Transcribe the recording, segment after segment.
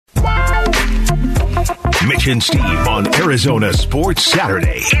Mitch and Steve on Arizona Sports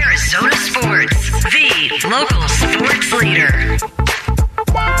Saturday. Arizona Sports, the local sports leader.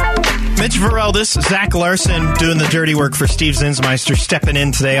 Mitch Vareldis, Zach Larson doing the dirty work for Steve Zinsmeister, stepping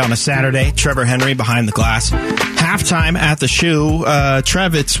in today on a Saturday. Trevor Henry behind the glass. Halftime at the Shoe.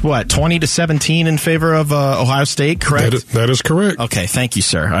 Trev, it's what, 20-17 in favor of Ohio State, correct? That is correct. Okay, thank you,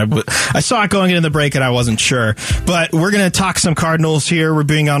 sir. I saw it going into the break and I wasn't sure. But we're going to talk some Cardinals here. We're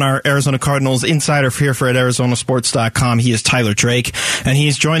being on our Arizona Cardinals insider here for at ArizonaSports.com. He is Tyler Drake, and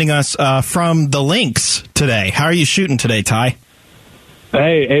he's joining us from the Lynx today. How are you shooting today, Ty?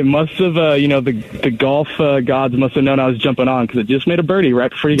 Hey, it must have, the golf gods must have known I was jumping on because it just made a birdie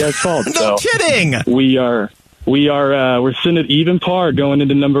right before you guys called. No kidding. We're sitting at even par going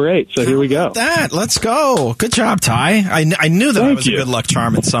into number 8. So here we go. Let's go. Good job, Ty. I knew that I was a good luck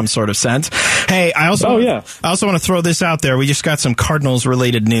charm in some sort of sense. Hey, I also want to throw this out there. We just got some Cardinals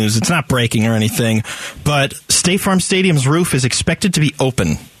related news. It's not breaking or anything, but State Farm Stadium's roof is expected to be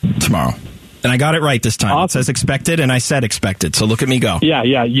open tomorrow. And I got it right this time. Awesome. It says expected, and I said expected. So look at me go.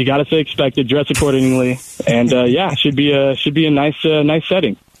 Yeah. You got to say expected. Dress accordingly, and should be a nice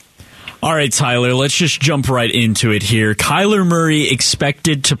setting. All right, Tyler, let's just jump right into it here. Kyler Murray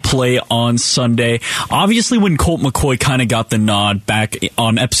expected to play on Sunday. Obviously, when Colt McCoy kind of got the nod back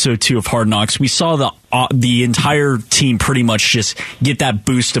on episode 2 of Hard Knocks, we saw the entire team pretty much just get that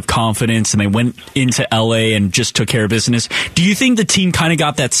boost of confidence, and they went into LA and just took care of business. Do you think the team kind of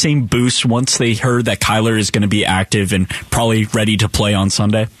got that same boost once they heard that Kyler is going to be active and probably ready to play on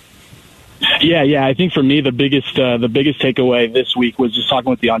Sunday? Yeah. I think for me, the biggest takeaway this week was just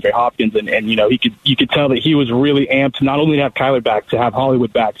talking with DeAndre Hopkins, and you could tell that he was really amped not only to have Kyler back, to have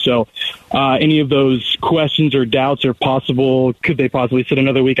Hollywood back. So any of those questions or doubts or could they possibly sit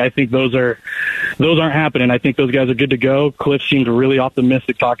another week? I think those aren't happening. I think those guys are good to go. Cliff seemed really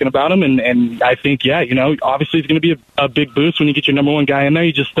optimistic talking about them, and I think obviously it's going to be a big boost when you get your number one guy in there.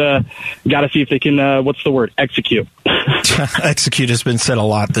 You just got to see if they can execute. Execute has been said a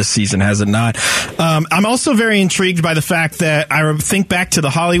lot this season, has it not? I'm also very intrigued by the fact that I think back to the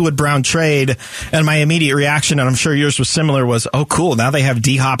Hollywood Brown trade, and my immediate reaction, and I'm sure yours was similar, was, oh, cool, now they have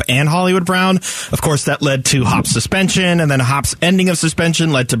D-Hop and Hollywood Brown. Of course, that led to Hop's suspension, and then Hop's ending of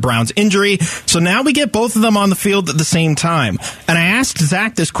suspension led to Brown's injury. So now we get both of them on the field at the same time. And I asked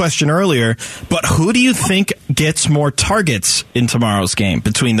Zach this question earlier, but who do you think gets more targets in tomorrow's game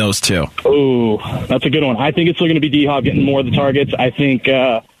between those two? Oh, that's a good one. I think it's still going to be D-Hop getting more of the targets. I think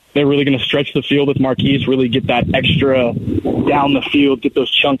they're really going to stretch the field with Marquise, really get that extra down the field, get those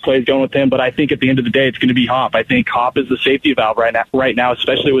chunk plays going with him. But I think at the end of the day, it's going to be Hop. I think Hop is the safety valve right now,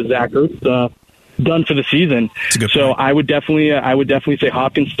 especially with Zach Ertz done for the season. So I would definitely say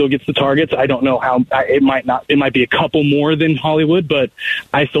Hopkins still gets the targets. I don't know how it might be a couple more than Hollywood, but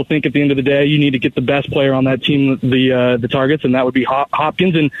I still think at the end of the day, you need to get the best player on that team the targets, and that would be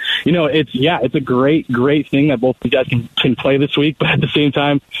Hopkins. And it's a great thing that both of you guys can play this week, but at the same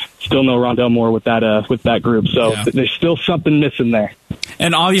time, still no Rondell Moore with that group. So there's still something missing there.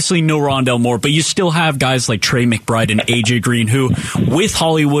 And obviously no Rondell Moore, but you still have guys like Trey McBride and AJ Green who, with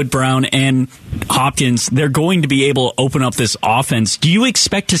Hollywood Brown and Hopkins, they're going to be able to open up this offense. Do you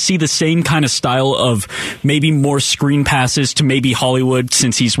expect to see the same kind of style of maybe more screen passes to maybe Hollywood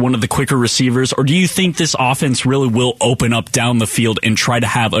since he's one of the quicker receivers? Or do you think this offense really will open up down the field and try to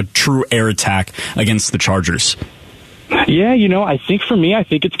have a true air attack against the Chargers? Yeah, I think for me,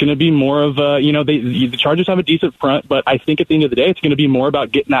 it's going to be more of the Chargers have a decent front, but I think at the end of the day, it's going to be more about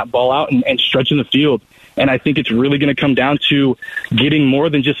getting that ball out and stretching the field. And I think it's really going to come down to getting more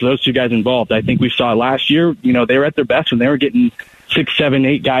than just those two guys involved. I think we saw last year, they were at their best when they were getting 6, 7,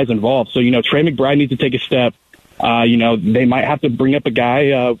 8 guys involved. So, Trey McBride needs to take a step. They might have to bring up a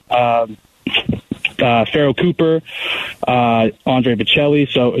guy, Pharaoh Cooper, Andre Bocelli.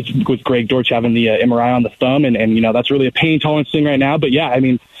 So it's with Greg Dortch having the MRI on the thumb, and that's really a pain tolerance thing right now. But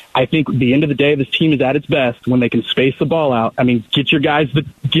I think at the end of the day, this team is at its best when they can space the ball out. Get your guys,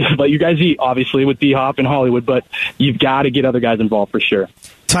 let you guys eat, obviously, with D-Hop and Hollywood, but you've got to get other guys involved for sure.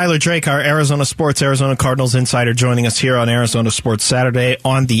 Tyler Drake, our Arizona Cardinals insider, joining us here on Arizona Sports Saturday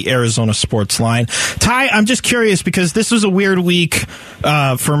on the Arizona Sports Line. Ty, I'm just curious because this was a weird week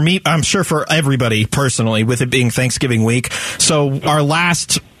for me, I'm sure for everybody personally, with it being Thanksgiving week. So our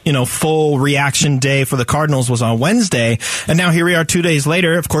last full reaction day for the Cardinals was on Wednesday, and now here we are 2 days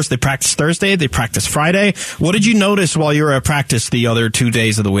later. Of course, they practiced Thursday, they practiced Friday. What did you notice while you were at practice the other 2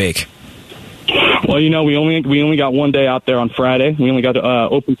 days of the week? Well, we only got one day out there on Friday. We only got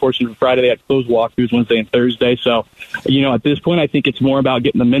open portion for Friday. They had closed walkthroughs Wednesday and Thursday. So, at this point, I think it's more about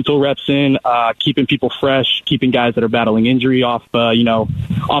getting the mental reps in, keeping people fresh, keeping guys that are battling injury off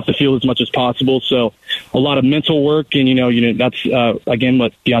the field as much as possible. So, a lot of mental work, and that's again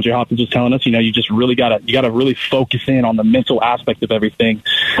what DeAndre Hopkins was telling us. You just really gotta really focus in on the mental aspect of everything.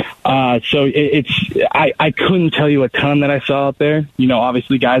 So I couldn't tell you a ton that I saw out there.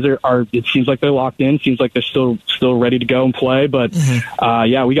 Obviously guys are it seems like they're locked in, seems like they're still ready to go and play, but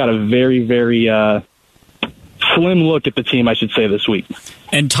we got a very, very slim look at the team, I should say, this week.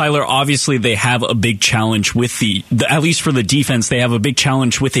 And Tyler, obviously they have a big challenge with the at least for the defense, they have a big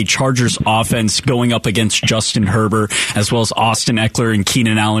challenge with a Chargers offense going up against Justin Herbert, as well as Austin Eckler and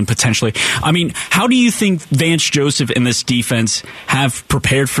Keenan Allen potentially. I mean, how do you think Vance Joseph and this defense have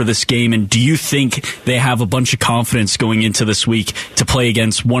prepared for this game? And do you think they have a bunch of confidence going into this week to play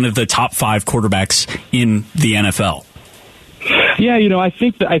against one of the top 5 quarterbacks in the NFL? Yeah, I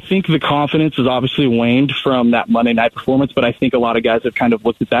think the confidence has obviously waned from that Monday night performance, but I think a lot of guys have kind of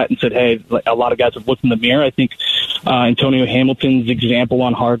looked at that and said, hey, a lot of guys have looked in the mirror. I think Antonio Hamilton's example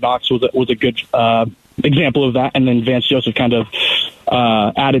on Hard Knocks was a good example of that, and then Vance Joseph kind of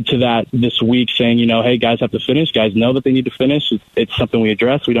added to that this week, saying, hey, guys have to finish. Guys know that they need to finish. It's something we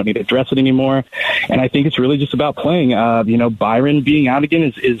address. We don't need to address it anymore. And I think it's really just about playing. Byron being out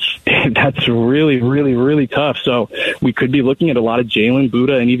again is that's really, really, really tough. So we could be looking at a lot of Jalen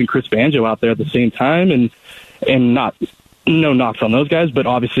Buddha and even Chris Banjo out there at the same time, and not. No knocks on those guys, but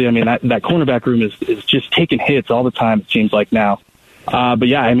obviously, that cornerback room is just taking hits all the time, it seems like now. But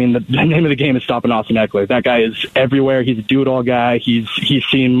yeah, the name of the game is stopping Austin Eckler. That guy is everywhere. He's a do-it-all guy. He's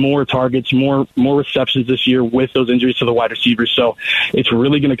seeing more targets, more receptions this year with those injuries to the wide receivers. So it's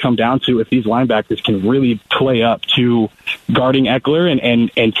really going to come down to if these linebackers can really play up to guarding Eckler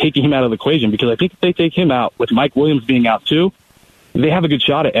and taking him out of the equation. Because I think if they take him out, with Mike Williams being out too, they have a good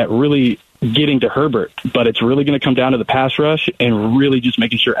shot at really getting to Herbert. But it's really going to come down to the pass rush and really just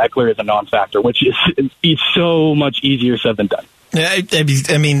making sure Eckler is a non-factor, which is so much easier said than done. Yeah,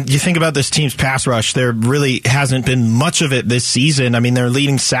 you think about this team's pass rush, there really hasn't been much of it this season. Their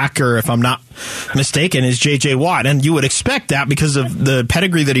leading sacker, if I'm not mistaken, is J.J. Watt, and you would expect that because of the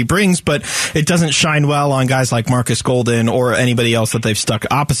pedigree that he brings, but it doesn't shine well on guys like Marcus Golden or anybody else that they've stuck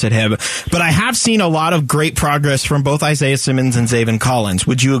opposite him. But I have seen a lot of great progress from both Isaiah Simmons and Zaven Collins.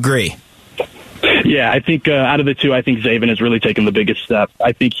 Would you agree? Yeah, I think out of the two, I think Zaven has really taken the biggest step.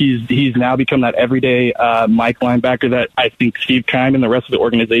 I think he's now become that everyday Mike linebacker that I think Steve Keim and the rest of the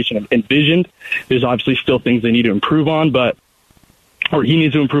organization envisioned. There's obviously still things they need to improve on, or he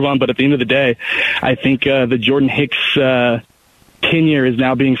needs to improve on. But at the end of the day, I think the Jordan Hicks tenure is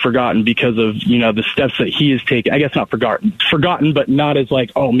now being forgotten because of the steps that he has taken. I guess not forgotten, but not as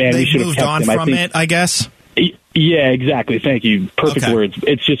like, oh man, we should have kept him. Moved on from it, I guess. Yeah, exactly. Thank you. Perfect words.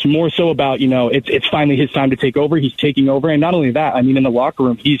 It's just more so about, it's finally his time to take over. He's taking over. And not only that, in the locker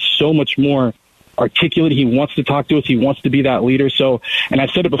room, he's so much more articulate. He wants to talk to us. He wants to be that leader. So, and I've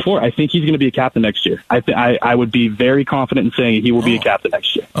said it before, I think he's going to be a captain next year. I would be very confident in saying he will be a captain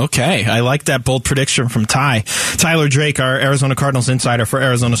next year. Okay. I like that bold prediction from Ty. Tyler Drake, our Arizona Cardinals insider for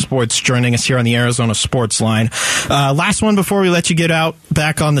Arizona Sports, joining us here on the Arizona Sports Line. Last one before we let you get out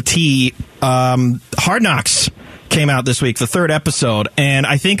back on the tee. Hard Knocks came out this week, the 3rd episode, and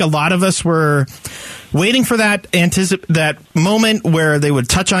I think a lot of us were waiting for that moment where they would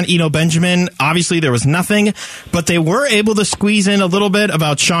touch on Eno Benjamin. Obviously, there was nothing, but they were able to squeeze in a little bit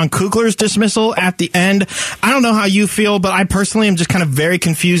about Sean Kugler's dismissal at the end. I don't know how you feel, but I personally am just kind of very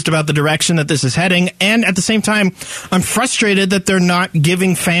confused about the direction that this is heading, and at the same time, I'm frustrated that they're not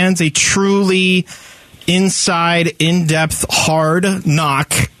giving fans a truly inside, in-depth, hard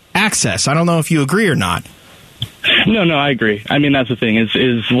knock access. I don't know if you agree or not. No, I agree. That's the thing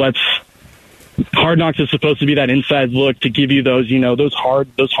Hard Knocks is supposed to be that inside look to give you those, those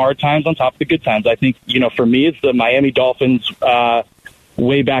hard times on top of the good times. I think, for me, it's the Miami Dolphins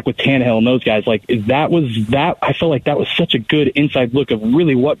way back with Tannehill and those guys. Like I felt like that was such a good inside look of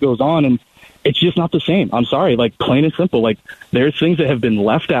really what goes on, and it's just not the same. I'm sorry, plain and simple. There's things that have been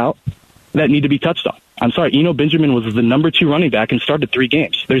left out that need to be touched on. I'm sorry, Eno Benjamin was the number 2 running back and started 3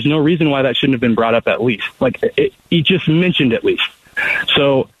 games. There's no reason why that shouldn't have been brought up at least. He just mentioned at least.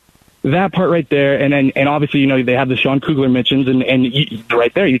 So that part right there, and obviously, they have the Sean Kugler mentions, and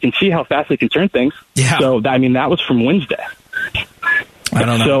right there, you can see how fast they can turn things. Yeah. So, that was from Wednesday. I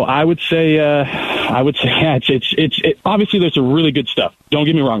don't know. So I would say I would say it's obviously there's some really good stuff. Don't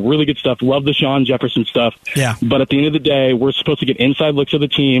get me wrong, really good stuff. Love the Sean Jefferson stuff. Yeah. But at the end of the day, we're supposed to get inside looks of the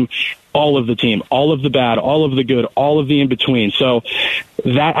team, all of the bad, all of the good, all of the in between. So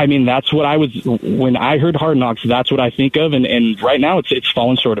that's what when I heard Hard Knocks, that's what I think of. And right now it's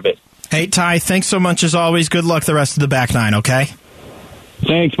fallen short of it. Hey, Ty, thanks so much as always. Good luck the rest of the back nine, okay?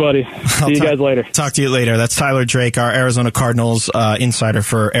 Thanks, buddy. See you guys later. Talk to you later. That's Tyler Drake, our Arizona Cardinals insider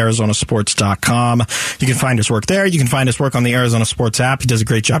for ArizonaSports.com. You can find his work there. You can find his work on the Arizona Sports app. He does a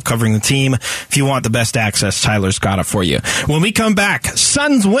great job covering the team. If you want the best access, Tyler's got it for you. When we come back,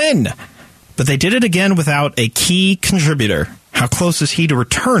 Suns win. But they did it again without a key contributor. How close is he to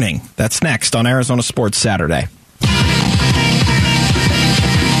returning? That's next on Arizona Sports Saturday.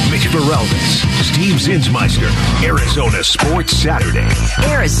 Mitch Feraldis, Steve Zinsmeister, Arizona Sports Saturday.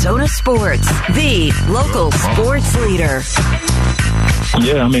 Arizona Sports, the local sports leader.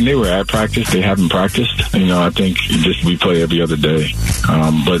 Yeah, I mean, they were at practice. They haven't practiced. I think we play every other day.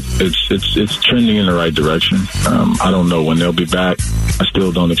 But it's trending in the right direction. I don't know when they'll be back. I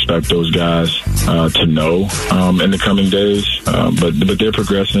still don't expect those guys to know in the coming days. But they're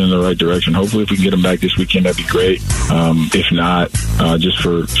progressing in the right direction. Hopefully, if we can get them back this weekend, that'd be great. If not, just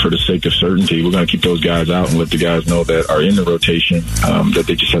for the sake of certainty, we're going to keep those guys out and let the guys know that are in the rotation that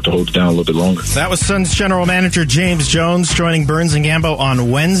they just have to hold it down a little bit longer. That was Suns General Manager James Jones joining Burns and Gambo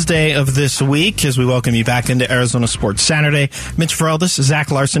on Wednesday of this week as we welcome you back into Arizona Sports Saturday. Mitch Feraldis, Zach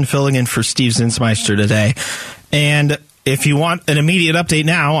Larson filling in for Steve Zinsmeister today. And if you want an immediate update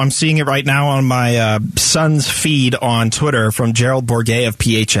now, I'm seeing it right now on my Suns feed on Twitter from Gerald Bourguet of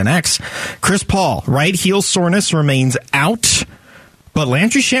PHNX. Chris Paul, right heel soreness remains out. But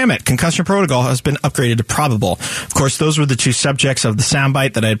Landry Shamet, concussion protocol, has been upgraded to probable. Of course, those were the two subjects of the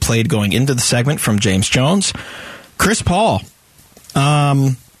soundbite that I had played going into the segment from James Jones. Chris Paul.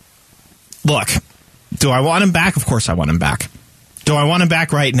 Look, do I want him back? Of course I want him back. Do I want him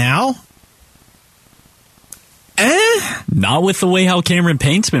back right now? Not with the way how Cameron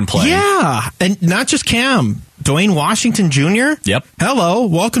Payne's been playing. Yeah, and not just Cam. Dwayne Washington Jr.? Yep. Hello,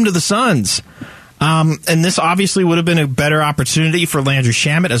 welcome to the Suns. And this obviously would have been a better opportunity for Landry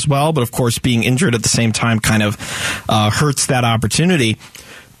Shamet as well, but of course being injured at the same time kind of hurts that opportunity.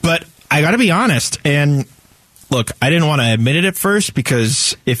 But I got to be honest, and look, I didn't want to admit it at first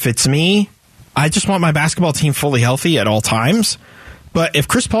because if it's me, I just want my basketball team fully healthy at all times. But if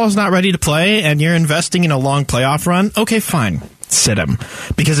Chris Paul is not ready to play and you're investing in a long playoff run, okay, fine, sit him.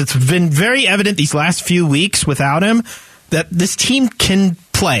 Because it's been very evident these last few weeks without him that this team can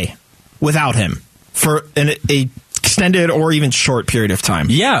play without him for an extended or even short period of time.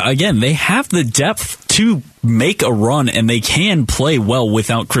 Yeah, again, they have the depth to make a run, and they can play well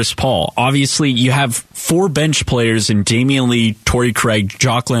without Chris Paul. Obviously, you have four bench players in Damian Lee, Torrey Craig,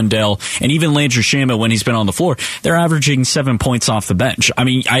 Jock Landale, and even Landry Shamet when he's been on the floor. They're averaging 7 points off the bench. I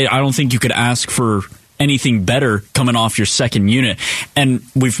mean, I don't think you could ask for anything better coming off your second unit. And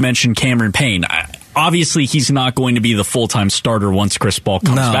we've mentioned Cameron Payne. Obviously, he's not going to be the full-time starter once Chris Paul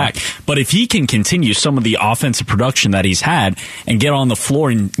comes back. But if he can continue some of the offensive production that he's had and get on the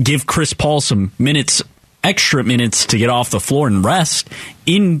floor and give Chris Paul some minutes, extra minutes to get off the floor and rest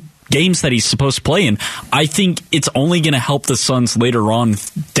in games that he's supposed to play in, I think it's only going to help the Suns later on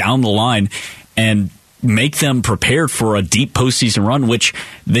down the line and make them prepared for a deep postseason run, which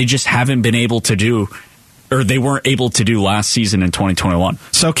they just haven't been able to do, or they weren't able to do last season in 2021.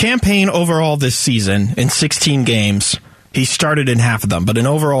 So campaign overall this season, in 16 games, he started in half of them, but in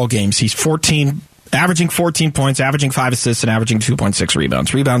overall games, he's averaging 14 points, averaging 5 assists, and averaging 2.6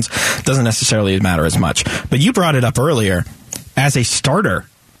 rebounds. Rebounds doesn't necessarily matter as much. But you brought it up earlier, as a starter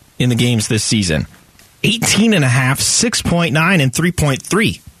in the games this season, 18.5, 6.9, and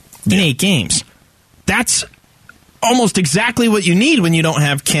 3.3 in 8 games. That's almost exactly what you need when you don't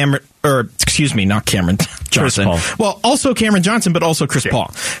have not Cameron Johnson. Well, also Cameron Johnson, but also Chris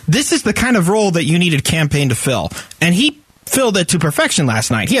Paul. This is the kind of role that you needed Cam Payne to fill. And he filled it to perfection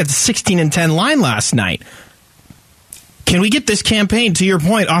last night. He had the 16 and 10 line last night. Can we get this campaign, to your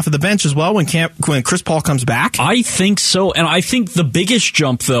point, off of the bench as well when Chris Paul comes back? I think so. And I think the biggest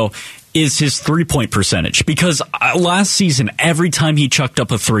jump, though, is his three-point percentage. Because last season, every time he chucked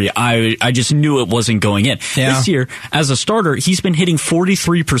up a three, I just knew it wasn't going in. Yeah. This year, as a starter, he's been hitting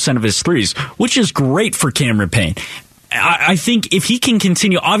 43% of his threes, which is great for Cameron Payne. I think if he can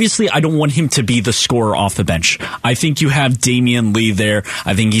continue, obviously I don't want him to be the scorer off the bench. I think you have Damian Lee there.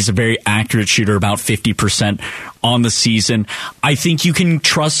 I think he's a very accurate shooter, about 50% on the season. I think you can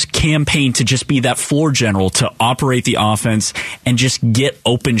trust Cam Payne to just be that floor general, to operate the offense and just get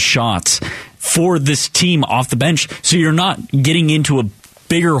open shots for this team off the bench. So you're not getting into a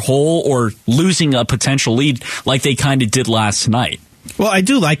bigger hole or losing a potential lead like they kind of did last night. Well, I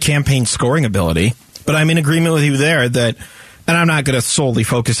do like Cam Payne's scoring ability, but I'm in agreement with you there that, and I'm not going to solely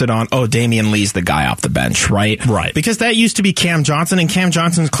focus it on, Damian Lee's the guy off the bench, right? Right. Because that used to be Cam Johnson, and Cam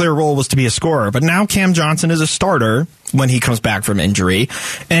Johnson's clear role was to be a scorer. But now Cam Johnson is a starter when he comes back from injury,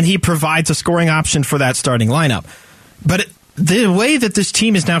 and he provides a scoring option for that starting lineup. But the way that this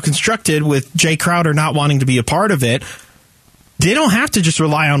team is now constructed, with Jay Crowder not wanting to be a part of it, they don't have to just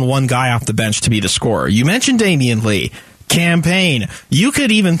rely on one guy off the bench to be the scorer. You mentioned Damian Lee. Cam Payne. You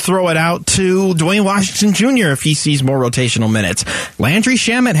could even throw it out to Dwayne Washington Jr. if he sees more rotational minutes. Landry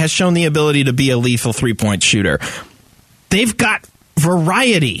Shamet has shown the ability to be a lethal three-point shooter. They've got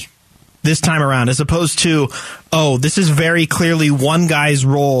variety this time around, as opposed to, this is very clearly one guy's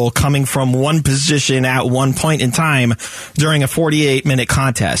role coming from one position at one point in time during a 48-minute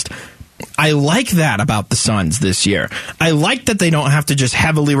contest. I like that about the Suns this year. I like that they don't have to just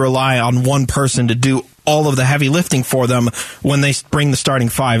heavily rely on one person to do all of the heavy lifting for them when they bring the starting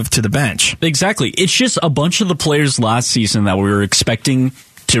five to the bench. Exactly. It's just a bunch of the players last season that we were expecting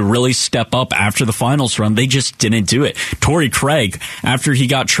to really step up after the finals run. They just didn't do it. Torrey Craig, after he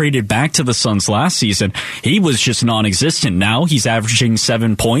got traded back to the Suns last season, he was just non-existent. Now he's averaging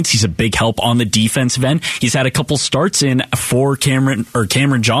 7 points. He's a big help on the defensive end. He's had a couple starts in for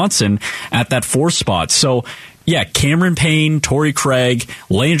Cameron Johnson at that 4 spot. So, yeah, Cameron Payne, Torrey Craig,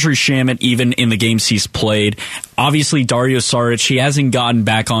 Landry Shamet, even in the games he's played. Obviously, Dario Saric, he hasn't gotten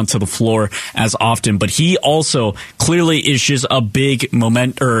back onto the floor as often, but he also clearly is just a big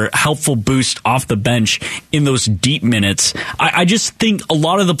helpful boost off the bench in those deep minutes. I just think a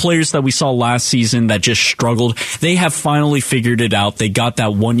lot of the players that we saw last season that just struggled, they have finally figured it out. They got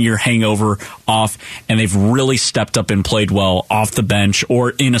that 1 year hangover off, and they've really stepped up and played well off the bench or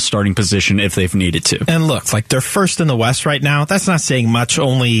in a starting position if they've needed to. And look, like, they're first in the West right now. That's not saying much.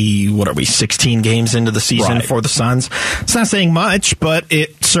 Only, 16 games into the season for the Suns. It's not saying much, but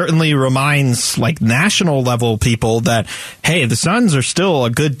it certainly reminds, like, national level people that, hey, the Suns are still a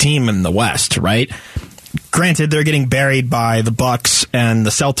good team in the West, right? Granted, they're getting buried by the Bucks and the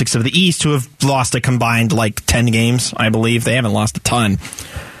Celtics of the East, who have lost a combined, 10 games, I believe. They haven't lost a ton.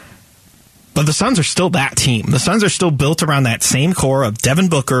 But the Suns are still that team. The Suns are still built around that same core of Devin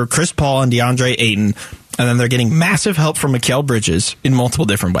Booker, Chris Paul, and DeAndre Ayton. And then they're getting massive help from Mikal Bridges in multiple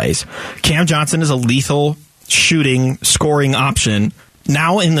different ways. Cam Johnson is a lethal shooting, scoring option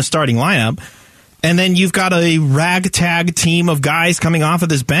now in the starting lineup. And then you've got a ragtag team of guys coming off of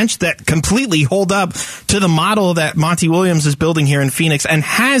this bench that completely hold up to the model that Monty Williams is building here in Phoenix and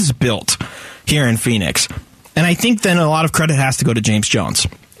has built here in Phoenix. And I think then a lot of credit has to go to James Jones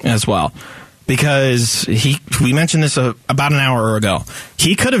as well. Because we mentioned this about an hour ago.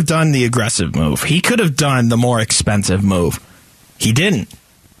 He could have done the aggressive move. He could have done the more expensive move. He didn't.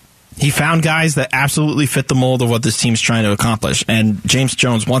 He found guys that absolutely fit the mold of what this team's trying to accomplish. And James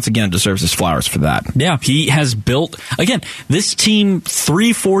Jones, once again, deserves his flowers for that. Yeah, he has built... Again, this team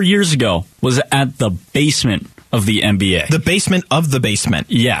 3-4 years ago was at the basement of the NBA. The basement of the basement.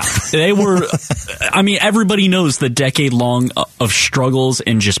 Yeah. They were... I mean, everybody knows the decade long of struggles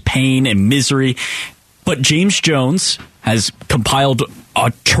and just pain and misery. But James Jones has compiled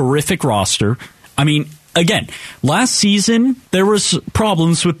a terrific roster. I mean... Again, last season, there was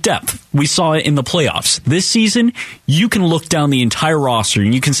problems with depth. We saw it in the playoffs. This season, you can look down the entire roster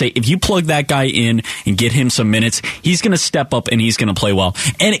and you can say, if you plug that guy in and get him some minutes, he's going to step up and he's going to play well.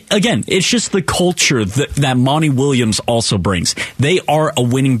 And again, it's just the culture that Monty Williams also brings. They are a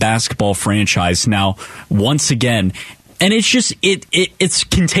winning basketball franchise now, once again. And it's just, it's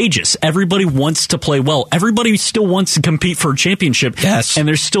contagious. Everybody wants to play well. Everybody still wants to compete for a championship. Yes. And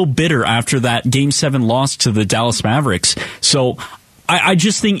they're still bitter after that Game 7 loss to the Dallas Mavericks. So I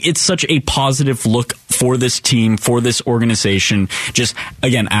just think it's such a positive look for this team, for this organization. Just,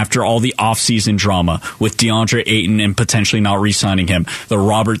 again, after all the offseason drama with DeAndre Ayton and potentially not re-signing him, the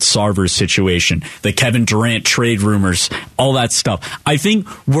Robert Sarver situation, the Kevin Durant trade rumors, all that stuff. I think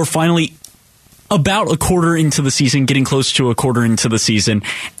we're finally about a quarter into the season, getting close to a quarter into the season,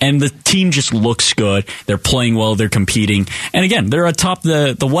 and the team just looks good. They're playing well, they're competing. And again, they're atop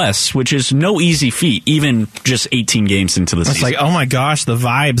the West, which is no easy feat, even just 18 games into the season. It's like, oh my gosh, the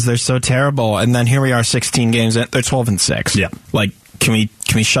vibes, they're so terrible. And then here we are 16 games in, they're 12-6. Yeah. Like, can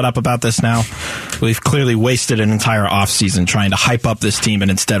we shut up about this now? We've clearly wasted an entire offseason trying to hype up this team, and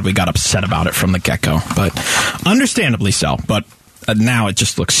instead we got upset about it from the get-go. But understandably so, but now it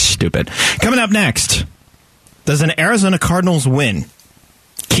just looks stupid. Coming up next, does an Arizona Cardinals win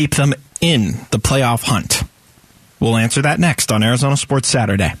keep them in the playoff hunt? We'll answer that next on Arizona Sports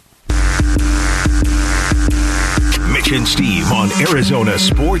Saturday. Mitch Rich and Steve on Arizona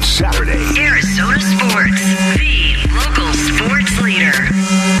Sports Saturday. Arizona Sports, the local sports leader.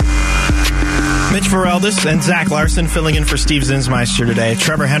 Mitch Vareldis and Zach Larson filling in for Steve Zinsmeister today.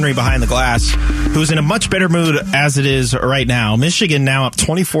 Trevor Henry behind the glass, who's in a much better mood as it is right now. Michigan now up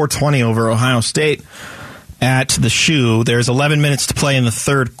 24-20 over Ohio State at the Shoe. There's 11 minutes to play in the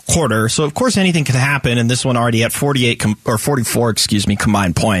third quarter, so of course anything can happen, and this one already at 44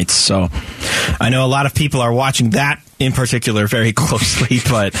 combined points. So I know a lot of people are watching that in particular very closely,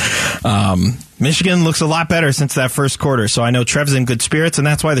 but Michigan looks a lot better since that first quarter, so I know Trev's in good spirits, and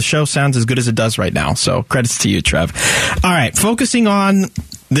that's why the show sounds as good as it does right now. So credits to you, Trev. All right, focusing on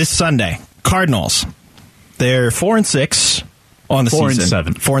this Sunday, Cardinals. They're 4-6 on the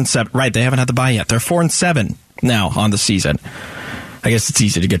season. 4-7. Right, they haven't had the bye yet. They're 4-7 now on the season. I guess it's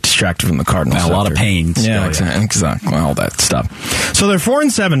easy to get distracted from the Cardinals. A lot of pains. Yeah, exactly. All that stuff. So they're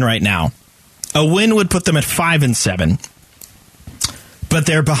 4-7 right now. A win would put them at 5-7. But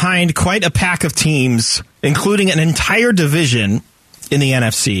they're behind quite a pack of teams, including an entire division in the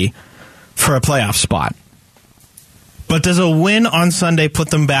NFC, for a playoff spot. But does a win on Sunday put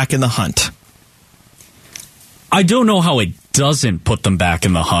them back in the hunt? I don't know how it doesn't put them back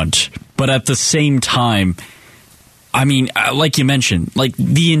in the hunt, but at the same time, I mean, like you mentioned, like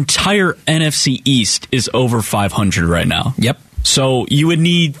the entire NFC East is over 500 right now. Yep. So you would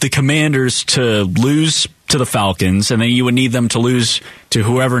need the Commanders to lose to the Falcons, and then you would need them to lose to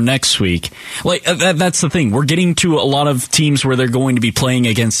whoever next week. Like that's the thing. We're getting to a lot of teams where they're going to be playing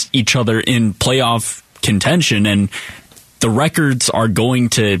against each other in playoff contention, and the records are going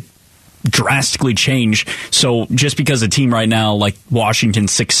to drastically change. So just because a team right now like Washington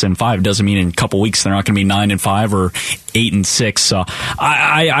 6-5 doesn't mean in a couple weeks they're not going to be 9-5 or 8-6. So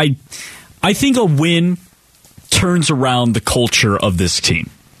I think a win turns around the culture of this team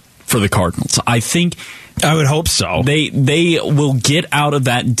for the Cardinals. I would hope so. They will get out of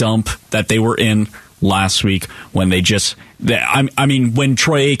that dump that they were in last week when when Troy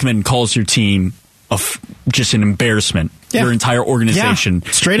Aikman calls your team just an embarrassment. Yeah. Your entire organization.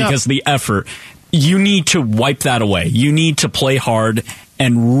 Yeah, straight up. Because of the effort. You need to wipe that away. You need to play hard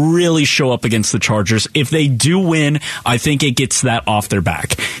and really show up against the Chargers. If they do win, I think it gets that off their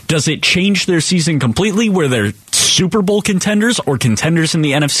back. Does it change their season completely where they're Super Bowl contenders or contenders in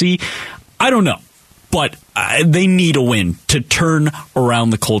the NFC? I don't know. But they need a win to turn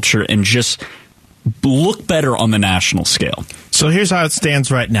around the culture and just look better on the national scale. So here's how it stands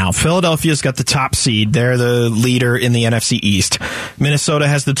right now. Philadelphia's got the top seed. They're the leader in the NFC East. Minnesota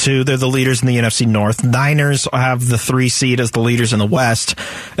has the 2. They're the leaders in the NFC North. Niners have the 3 seed as the leaders in the West.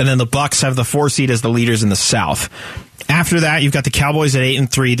 And then the Bucs have the 4 seed as the leaders in the South. After that, you've got the Cowboys at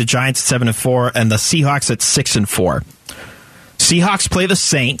 8-3, the Giants at 7-4, and the Seahawks at 6-4. Seahawks play the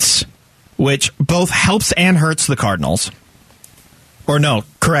Saints, which both helps and hurts the Cardinals. Or no,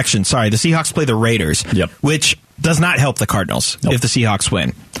 correction, sorry. The Seahawks play the Raiders, which does not help the Cardinals if the Seahawks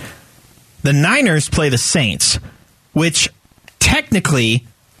win. The Niners play the Saints, which technically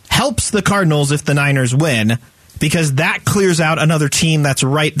helps the Cardinals if the Niners win, because that clears out another team that's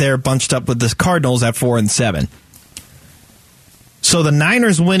right there bunched up with the Cardinals at 4-7. So the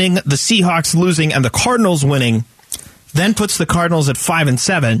Niners winning, the Seahawks losing, and the Cardinals winning then puts the Cardinals at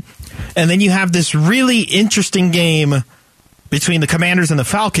 5-7. And then you have this really interesting game between the Commanders and the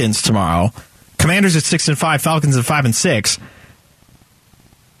Falcons tomorrow. Commanders at 6-5, Falcons at 5-6.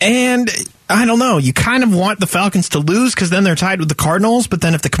 And I don't know, you kind of want the Falcons to lose because then they're tied with the Cardinals, but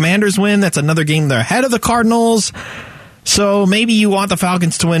then if the Commanders win, that's another game they're ahead of the Cardinals. So maybe you want the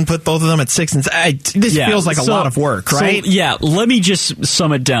Falcons to win, put both of them at 6-6. This feels like a lot of work, right? So, let me just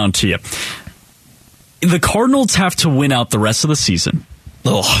sum it down to you. The Cardinals have to win out the rest of the season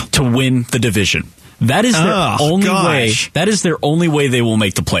to win the division. That is their only way. That is their only way they will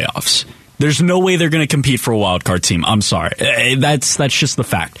make the playoffs. There's no way they're going to compete for a wild card team. I'm sorry. That's just the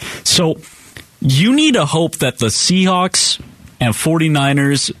fact. So you need to hope that the Seahawks and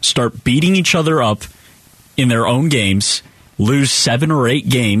 49ers start beating each other up in their own games, lose 7 or 8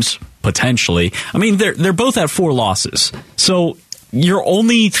 games potentially. I mean, they're both at 4 losses. So you're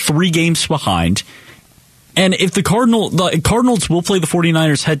only 3 games behind. And if the Cardinals will play the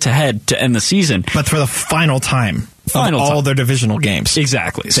 49ers head-to-head to end the season. But for the final time of all their divisional games.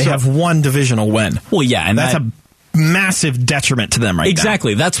 Exactly. They have one divisional win. Well, yeah. And that's a massive detriment to them right now.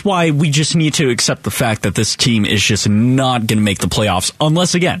 Exactly. That's why we just need to accept the fact that this team is just not going to make the playoffs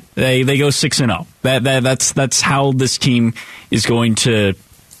unless, again, they go 6-0. That's how this team is going to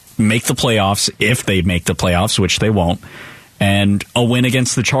make the playoffs, if they make the playoffs, which they won't. And a win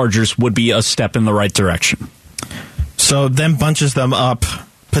against the Chargers would be a step in the right direction. So then bunches them up.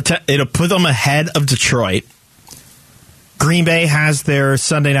 It'll put them ahead of Detroit. Green Bay has their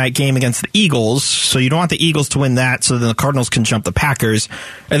Sunday night game against the Eagles, so you don't want the Eagles to win that, so then the Cardinals can jump the Packers.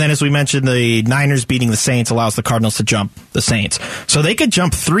 And then, as we mentioned, the Niners beating the Saints allows the Cardinals to jump the Saints. So they could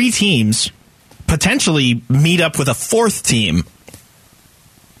jump 3 teams, potentially meet up with a 4th team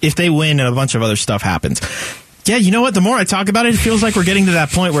if they win and a bunch of other stuff happens. Yeah, you know what? The more I talk about it, it feels like we're getting to that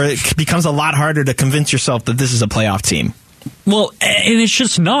point where it becomes a lot harder to convince yourself that this is a playoff team. Well, and it's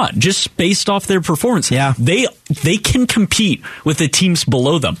just not, just based off their performance. Yeah. They can compete with the teams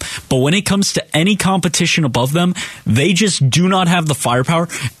below them. But when it comes to any competition above them, they just do not have the firepower.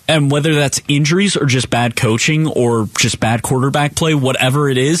 And whether that's injuries or just bad coaching or just bad quarterback play, whatever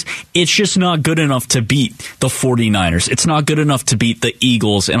it is, it's just not good enough to beat the 49ers. It's not good enough to beat the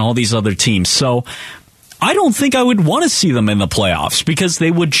Eagles and all these other teams. So I don't think I would want to see them in the playoffs because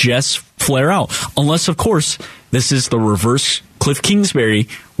they would just flare out. Unless, of course, this is the reverse Cliff Kingsbury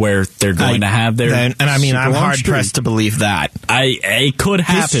where they're going to have their and I mean, I'm hard-pressed to believe that. It could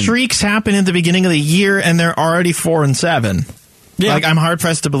happen. His streaks happen at the beginning of the year, and they're already 4-7. Yeah. Like, I'm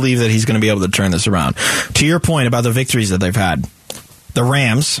hard-pressed to believe that he's going to be able to turn this around. To your point about the victories that they've had, the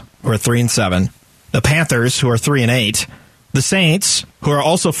Rams, who are 3-7, the Panthers, who are 3-8, the Saints, who are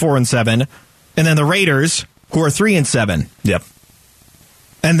also 4-7, and then the Raiders, who are 3-7. Yep.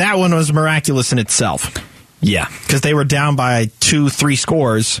 And that one was miraculous in itself. Yeah. Because they were down by 2-3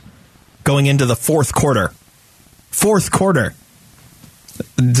 scores going into the fourth quarter. Fourth quarter.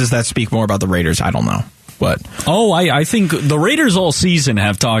 Does that speak more about the Raiders? I don't know. But I think the Raiders all season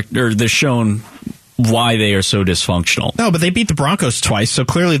have talked, or they've shown why they are so dysfunctional. No, but they beat the Broncos twice, so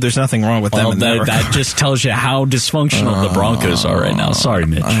clearly there's nothing wrong with them. That just tells you how dysfunctional the Broncos are right now. Sorry,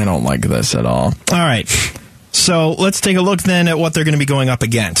 Mitch. I don't like this at all. All right. So let's take a look then at what they're going to be going up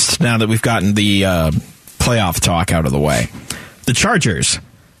against now that we've gotten the playoff talk out of the way. The Chargers.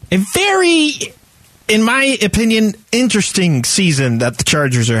 A very, in my opinion, interesting season that the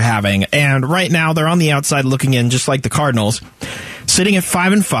Chargers are having. And right now they're on the outside looking in just like the Cardinals, sitting at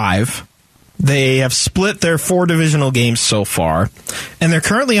 5-5. They have split their 4 divisional games so far, and they're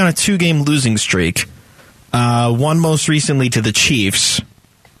currently on a 2-game losing streak. One most recently to the Chiefs.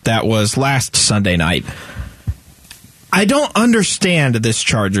 That was last Sunday night. I don't understand this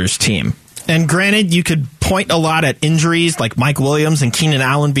Chargers team. And granted, you could point a lot at injuries like Mike Williams and Keenan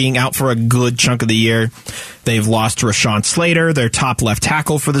Allen being out for a good chunk of the year. They've lost Rashawn Slater, their top left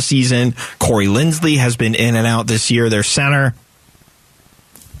tackle for the season. Corey Linsley has been in and out this year, their center.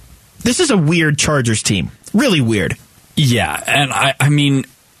 This is a weird Chargers team. Really weird. Yeah, and I mean,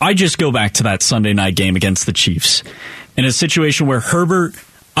 I just go back to that Sunday night game against the Chiefs. In a situation where Herbert,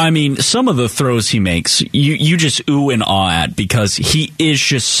 I mean, some of the throws he makes, you just ooh and ah at because he is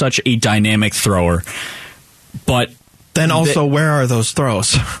just such a dynamic thrower. But then also, where are those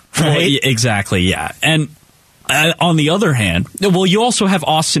throws? Right? Well, exactly, yeah. And on the other hand, well, you also have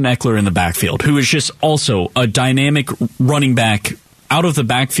Austin Eckler in the backfield, who is just also a dynamic running back out of the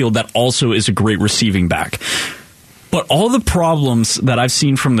backfield that also is a great receiving back. But all the problems that I've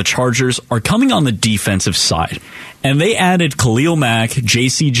seen from the Chargers are coming on the defensive side. And they added Khalil Mack,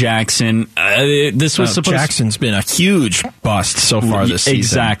 J.C. Jackson. Jackson's been a huge bust so far this season.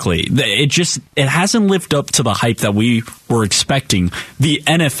 Exactly. It hasn't lived up to the hype that we were expecting. The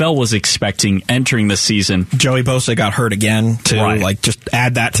NFL was expecting entering the season. Joey Bosa got hurt again to just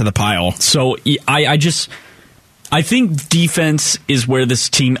add that to the pile. So I think defense is where this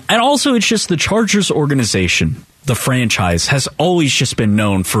team, and also it's just the Chargers organization, the franchise, has always just been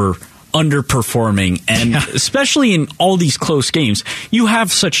known for underperforming, and especially in all these close games, you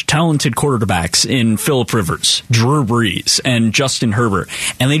have such talented quarterbacks in Phillip Rivers, Drew Brees, and Justin Herbert,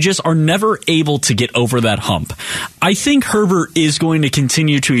 and they just are never able to get over that hump. I think Herbert is going to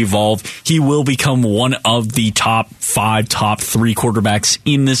continue to evolve. He will become one of the top 5, top 3 quarterbacks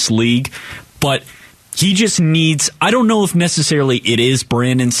in this league, but he just needs, I don't know if necessarily it is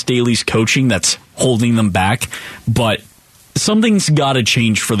Brandon Staley's coaching that's holding them back, but something's got to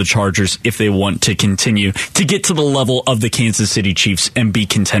change for the Chargers if they want to continue to get to the level of the Kansas City Chiefs and be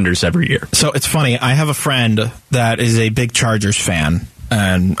contenders every year. So it's funny, I have a friend that is a big Chargers fan,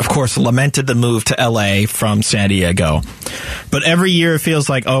 and of course lamented the move to LA from San Diego. But every year it feels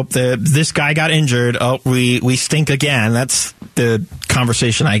like, this guy got injured, we stink again. That's the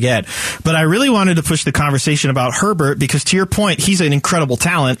conversation I get. But I really wanted to push the conversation about Herbert because, to your point, he's an incredible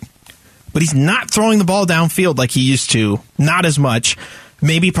talent, but he's not throwing the ball downfield like he used to. Not as much.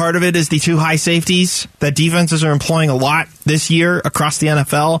 Maybe part of it is the 2 high safeties that defenses are employing a lot this year across the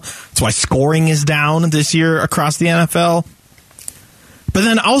NFL. That's why scoring is down this year across the NFL. But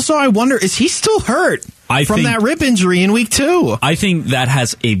then also I wonder, is he still hurt from that rib injury in week 2? I think that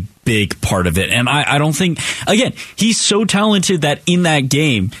has a big part of it. And I don't think, again, he's so talented that in that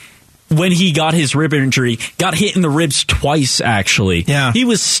game, when he got his rib injury, got hit in the ribs twice, actually. Yeah. He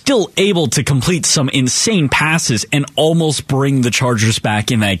was still able to complete some insane passes and almost bring the Chargers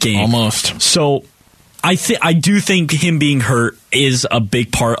back in that game. Almost. So I do think him being hurt is a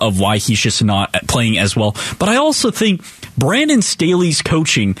big part of why he's just not playing as well. But I also think Brandon Staley's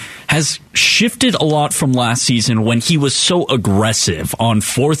coaching has shifted a lot from last season when he was so aggressive on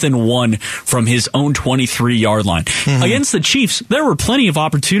 4th and 1 from his own 23-yard line. Mm-hmm. Against the Chiefs, there were plenty of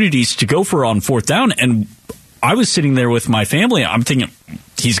opportunities to go for on 4th down, and I was sitting there with my family. I'm thinking,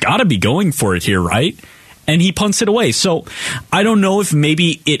 he's got to be going for it here, right? And he punts it away. So I don't know if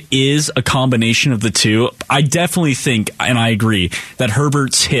maybe it is a combination of the two. I definitely think, and I agree, that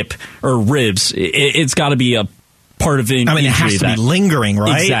Herbert's hip or ribs, it's got to be a part of the injury. It has to be lingering,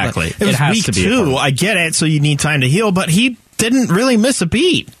 right? Exactly. It was has week to be 2. I get it, so you need time to heal, but he didn't really miss a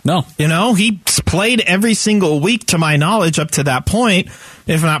beat. No. He played every single week, to my knowledge, up to that point,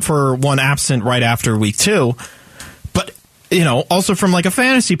 if not for one absent right after week 2. But also from like a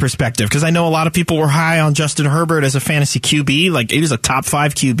fantasy perspective, because I know a lot of people were high on Justin Herbert as a fantasy QB, like he was a top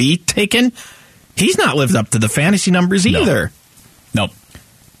 5 QB taken. He's not lived up to the fantasy numbers either. Nope.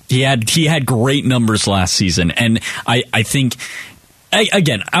 He had great numbers last season, and I think,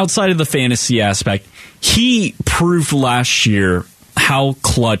 again, outside of the fantasy aspect, he proved last year how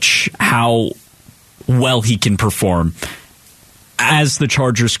clutch, how well he can perform as the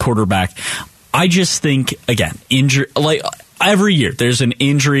Chargers quarterback. I just think, again, injury, like every year, there's an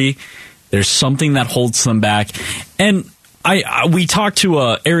injury, there's something that holds them back. And we talked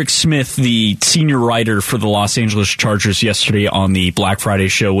to Eric Smith, the senior writer for the Los Angeles Chargers, yesterday on the Black Friday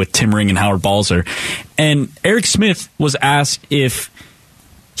show with Tim Ring and Howard Balzer. And Eric Smith was asked if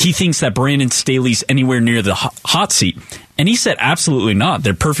he thinks that Brandon Staley's anywhere near the hot seat. And he said, absolutely not.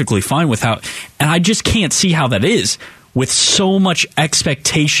 They're perfectly fine without. And I just can't see how that is, with so much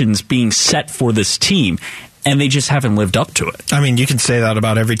expectations being set for this team, and they just haven't lived up to it. I mean, you can say that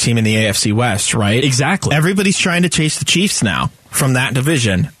about every team in the AFC West, right? Exactly. Everybody's trying to chase the Chiefs now from that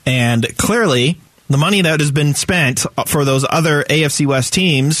division, and clearly the money that has been spent for those other AFC West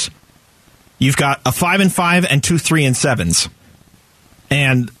teams, you've got a 5-5 and 2 3-7s.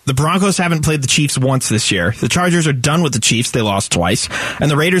 And the Broncos haven't played the Chiefs once this year. The Chargers are done with the Chiefs. They lost twice.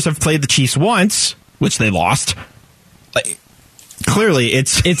 And the Raiders have played the Chiefs once, which they lost. Clearly,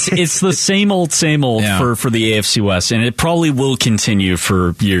 it's the same old yeah, for the AFC West, and it probably will continue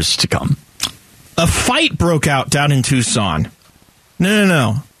for years to come. A fight broke out down in Tucson.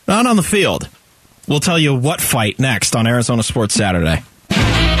 No, not on the field. We'll tell you what fight next on Arizona Sports Saturday.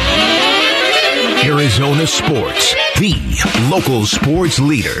 Arizona Sports, the local sports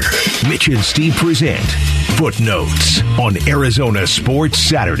leader. Mitch and Steve present Footnotes on Arizona Sports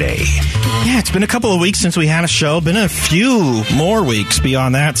Saturday. Yeah, it's been a couple of weeks since we had a show. Been a few more weeks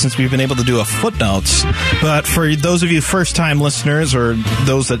beyond that since we've been able to do a Footnotes. But for those of you first-time listeners or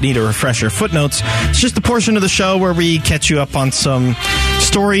those that need a refresher, Footnotes, it's just a portion of the show where we catch you up on some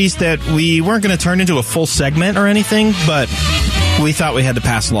stories that we weren't going to turn into a full segment or anything, but we thought we had to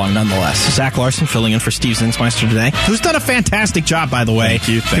pass along nonetheless. Zach Larson filling in for Steve Zinsmeister today, who's done a fantastic job, by the way. Thank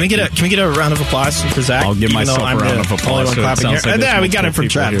you. Can we get a round of applause for Zach? I'll give myself a round of applause. So like we got it from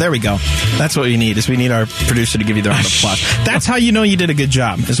Trav. There we go. That's what we need. Is we need our producer to give you the round of applause. That's how you know you did a good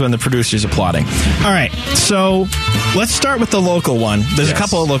job. Is when the producer's applauding. All right. So let's start with the local one. There's a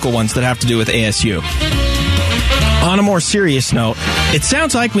couple of local ones that have to do with ASU. On a more serious note, it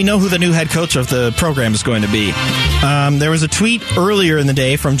sounds like we know who the new head coach of the program is going to be. There was a tweet earlier in the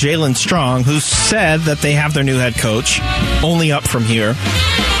day from Jalen Strong who said that they have their new head coach only up from here.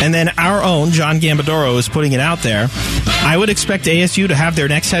 And then our own John Gambadoro is putting it out there. I would expect ASU to have their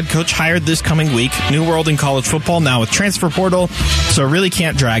next head coach hired this coming week. New world in college football now with transfer portal, so it really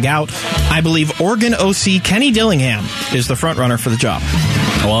can't drag out. I believe Oregon OC Kenny Dillingham is the front runner for the job.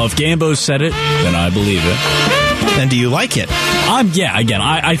 Well, if Gambo said it, then I believe it. And do you like it?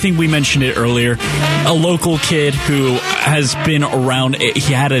 I think we mentioned it earlier. A local kid who has been around.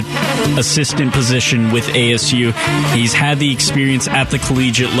 He had an assistant position with ASU. He's had the experience at the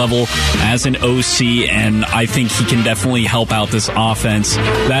collegiate level as an OC, and I think he can definitely help out this offense.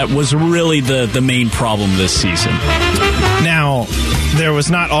 That was really the main problem this season. Now, there was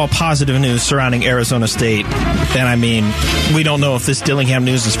not all positive news surrounding Arizona State. And I mean, we don't know if this Dillingham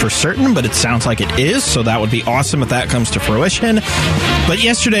news is for certain, but it sounds like it is, so that would be awesome if that comes to fruition. But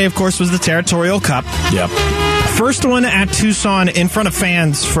yesterday, of course, was the Territorial Cup. Yep. First one at Tucson in front of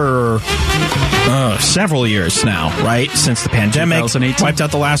fans for several years now, right? Since the pandemic 2018. wiped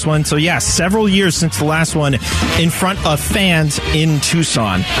out the last one. So, yeah, several years since the last one in front of fans in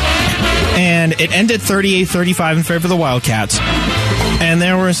Tucson. And it ended 38-35 in favor of the Wildcats. And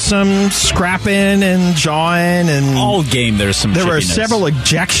there was some scrapping and jawing and all game. There were several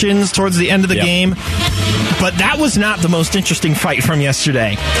ejections towards the end of the game. But that was not the most interesting fight from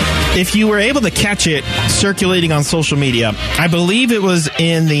yesterday. If you were able to catch it circulating on social media, I believe it was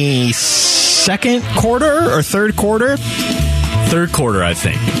in the second quarter or third quarter. Third quarter, I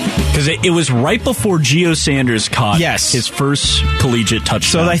think. Because it was right before Gio Sanders caught his first collegiate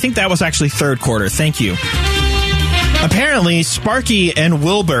touchdown. So I think that was actually third quarter. Thank you. Apparently, Sparky and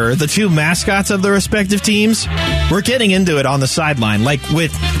Wilbur, the two mascots of the respective teams, were getting into it on the sideline, like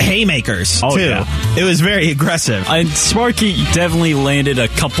with haymakers, too. Yeah. It was very aggressive. And Sparky definitely landed a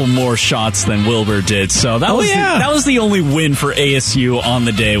couple more shots than Wilbur did. So that was the only win for ASU on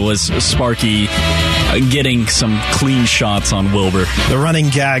the day, was Sparky getting some clean shots on Wilbur. The running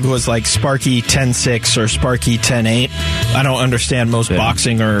gag was like Sparky 10-6 or Sparky 10-8. I don't understand most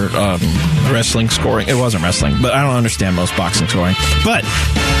boxing or wrestling scoring. It wasn't wrestling, but I don't understand most boxing scoring. But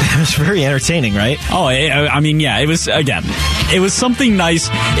it was very entertaining, right? Oh, I mean, yeah, it was something nice.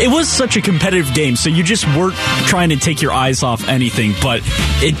 It was such a competitive game, so you just weren't trying to take your eyes off anything, but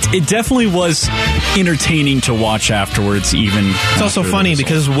it definitely was entertaining to watch afterwards, even. It's also funny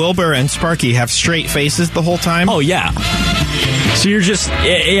because Wilbur and Sparky have straight faces the whole time. Oh, yeah. So you're just,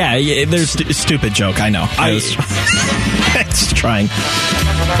 there's stupid joke, I know. I was just trying.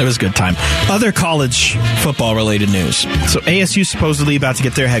 It was a good time. Other college football-related news. So ASU supposedly about to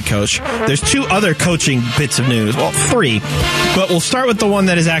get their head coach. There's two other coaching bits of news. Well, three. But we'll start with the one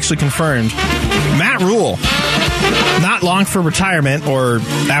that is actually confirmed. Matt Rule. Not long for retirement, or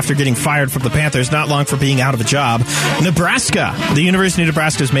after getting fired from the Panthers, not long for being out of a job. Nebraska. The University of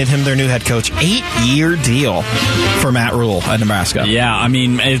Nebraska has made him their new head coach. 8-year deal for Matt Rule at Nebraska. Yeah, I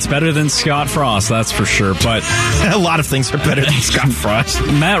mean, it's better than Scott Frost, that's for sure. But a lot of things are better than Scott Frost.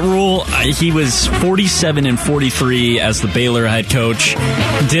 Matt Rule, he was 47-43 as the Baylor head coach.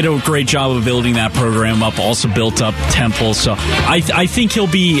 Did a great job of building that program up. Also built up Temple. So I think he'll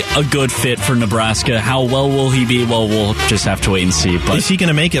be a good fit for Nebraska. How well will he be? Well, we'll just have to wait and see. But is he going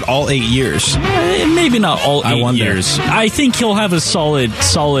to make it all 8 years? Maybe not all 8 years. I think he'll have a solid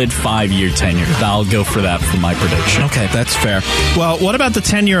 5-year tenure. I'll go for that for my prediction. Okay, that's fair. Well, what about the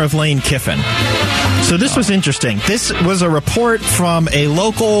tenure of Lane Kiffin? So this was interesting. This was a report from a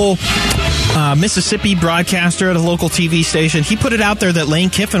local Mississippi broadcaster at a local TV station. He put it out there that Lane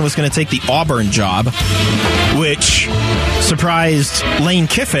Kiffin was going to take the Auburn job, which surprised Lane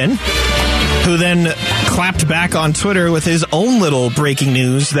Kiffin, who then clapped back on Twitter with his own little breaking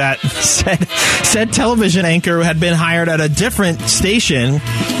news that said television anchor had been hired at a different station.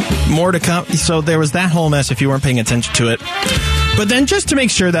 More to come. So there was that whole mess if you weren't paying attention to it. But then just to make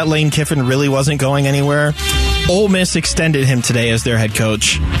sure that Lane Kiffin really wasn't going anywhere, Ole Miss extended him today as their head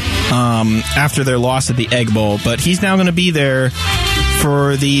coach after their loss at the Egg Bowl. But he's now going to be there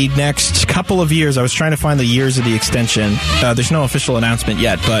for the next couple of years. I was trying to find the years of the extension. There's no official announcement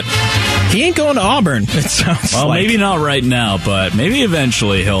yet, but he ain't going to Auburn, it sounds well, like. Maybe not right now, but maybe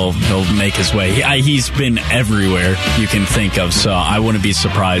eventually he'll make his way. He's been everywhere you can think of, so I wouldn't be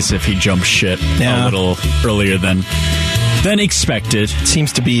surprised if he jumped ship a little earlier than expected.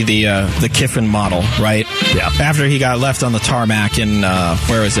 Seems to be the Kiffin model, right? Yeah. After he got left on the tarmac in,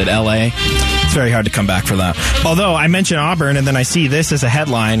 where was it, L.A.? It's very hard to come back for that. Although I mentioned Auburn, and then I see this as a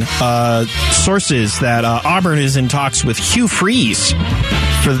headline. Sources that Auburn is in talks with Hugh Freeze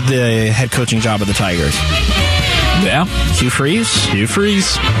for the head coaching job of the Tigers. Yeah. Hugh Freeze? Hugh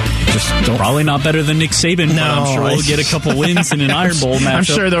Freeze. Probably not better than Nick Saban, but I'm sure we'll get a couple wins in an Iron Bowl matchup. I'm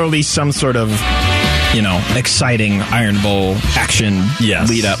sure there will be some sort of, exciting Iron Bowl action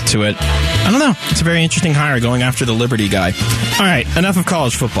lead up to it. I don't know. It's a very interesting hire going after the Liberty guy. All right, enough of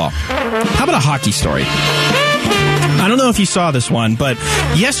college football. How about a hockey story? I don't know if you saw this one, but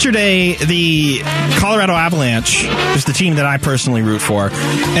yesterday the Colorado Avalanche is the team that I personally root for,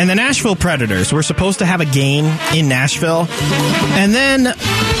 and the Nashville Predators were supposed to have a game in Nashville, and then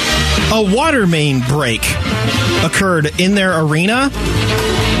a water main break occurred in their arena,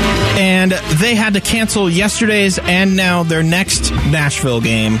 and they had to cancel yesterday's and now their next Nashville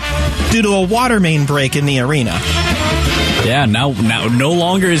game due to a water main break in the arena. Yeah, now no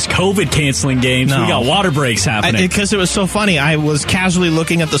longer is COVID canceling games. No. We got water breaks happening. Because it was so funny. I was casually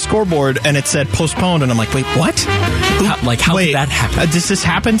looking at the scoreboard and it said postponed, and I'm like, wait, what? How did that happen? Does this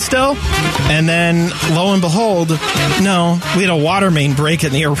happen still? And then, lo and behold, no, we had a water main break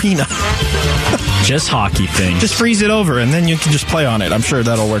in the arena. Just hockey things. Just freeze it over, and then you can just play on it. I'm sure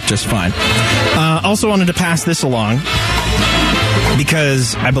that'll work just fine. Also wanted to pass this along,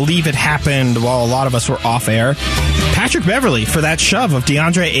 because I believe it happened while a lot of us were off air. Patrick Beverley, for that shove of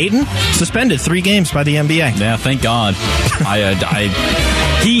DeAndre Ayton, suspended 3 games by the NBA. Yeah, thank God.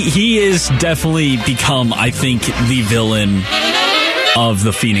 He is definitely become, I think, the villain of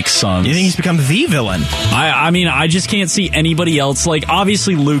the Phoenix Suns. You think he's become the villain? I mean, I just can't see anybody else. Like,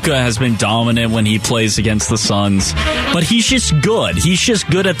 obviously, Luka has been dominant when he plays against the Suns, but he's just good. He's just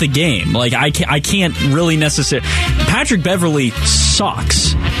good at the game. Like, I can't really necessarily... Patrick Beverley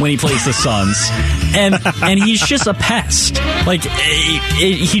sucks when he plays the Suns, and he's just a pest. Like,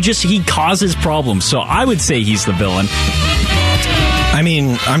 he causes problems. So I would say he's the villain. I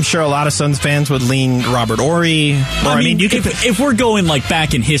mean, I'm sure a lot of Suns fans would lean Robert Horry. If we're going like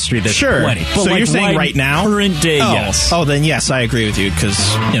back in history, there's plenty. But so like, you're saying right now, current day, yes. Oh, then yes, I agree with you, because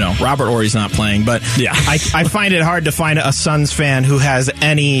Robert Horry's not playing. But yeah. I find it hard to find a Suns fan who has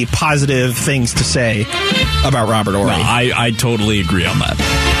any positive things to say about Robert Horry. No, I totally agree on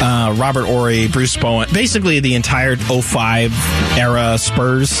that. Robert Horry, Bruce Bowen, basically the entire 05 era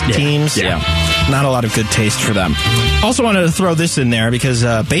Spurs teams. Yeah. Not a lot of good taste for them. Also wanted to throw this in there because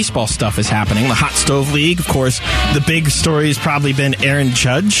baseball stuff is happening. The Hot Stove League, of course, the big story has probably been Aaron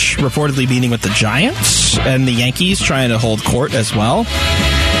Judge reportedly meeting with the Giants, and the Yankees trying to hold court as well.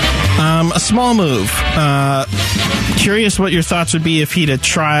 A small move. Curious what your thoughts would be if he'd have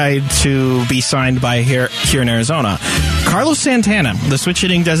tried to be signed by here in Arizona. Carlos Santana, the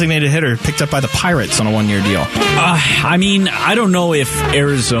switch-hitting designated hitter, picked up by the Pirates on a 1-year deal. I mean, I don't know if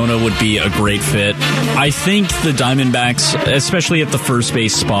Arizona would be a great fit. I think the Diamondbacks, especially at the first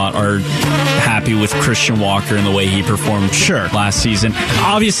base spot, are happy with Christian Walker and the way he performed last season.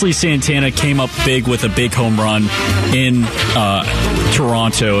 Obviously, Santana came up big with a big home run in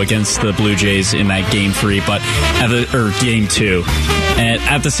Toronto against the Blue Jays in that Game 3, or Game 2. And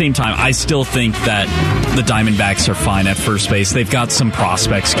at the same time, I still think that the Diamondbacks are fine at first base. They've got some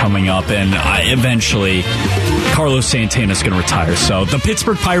prospects coming up, and eventually Carlos Santana's going to retire. So the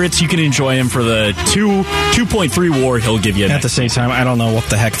Pittsburgh Pirates, you can enjoy him for the 2.3 WAR he'll give you. At the same time, I don't know what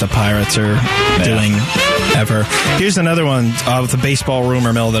the heck the Pirates are doing ever. Here's another one of the baseball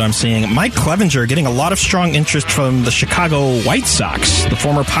rumor mill that I'm seeing. Mike Clevinger getting a lot of strong interest from the Chicago White Sox, the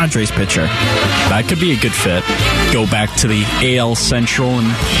former Padres pitcher. That could be a good fit. Go back to the AL Central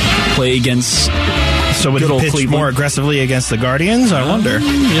and play against... So would he pitch Cleveland more aggressively against the Guardians? I wonder.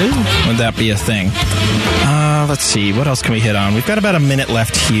 Yeah. Would that be a thing? Let's see. What else can we hit on? We've got about a minute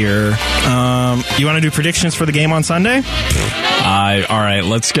left here. You want to do predictions for the game on Sunday? All right.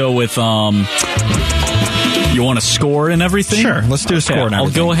 Let's go with... You want to score and everything? Sure. Let's do a score and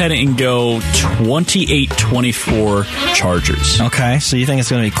everything. I'll go ahead and go 28-24 Chargers. Okay. So you think it's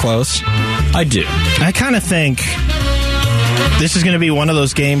going to be close? I do. I kind of think... This is going to be one of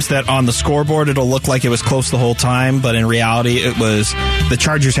those games that on the scoreboard it'll look like it was close the whole time, but in reality it was the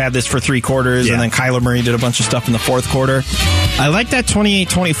Chargers had this for 3 quarters, and then Kyler Murray did a bunch of stuff in the 4th quarter. I like that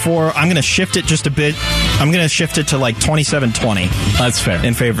 28-24. I'm going to shift it just a bit. I'm going to shift it to like 27-20. That's fair.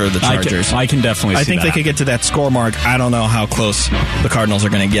 In favor of the Chargers. I can definitely see I think that. They could get to that score mark. I don't know how close the Cardinals are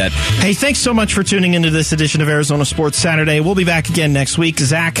going to get. Hey, thanks so much for tuning into this edition of Arizona Sports Saturday. We'll be back again next week.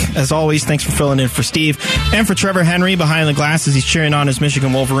 Zach, as always, thanks for filling in for Steve and for Trevor Henry behind the glass as he's cheering on his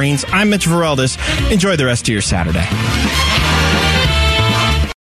Michigan Wolverines. I'm Mitch Vereldes. Enjoy the rest of your Saturday.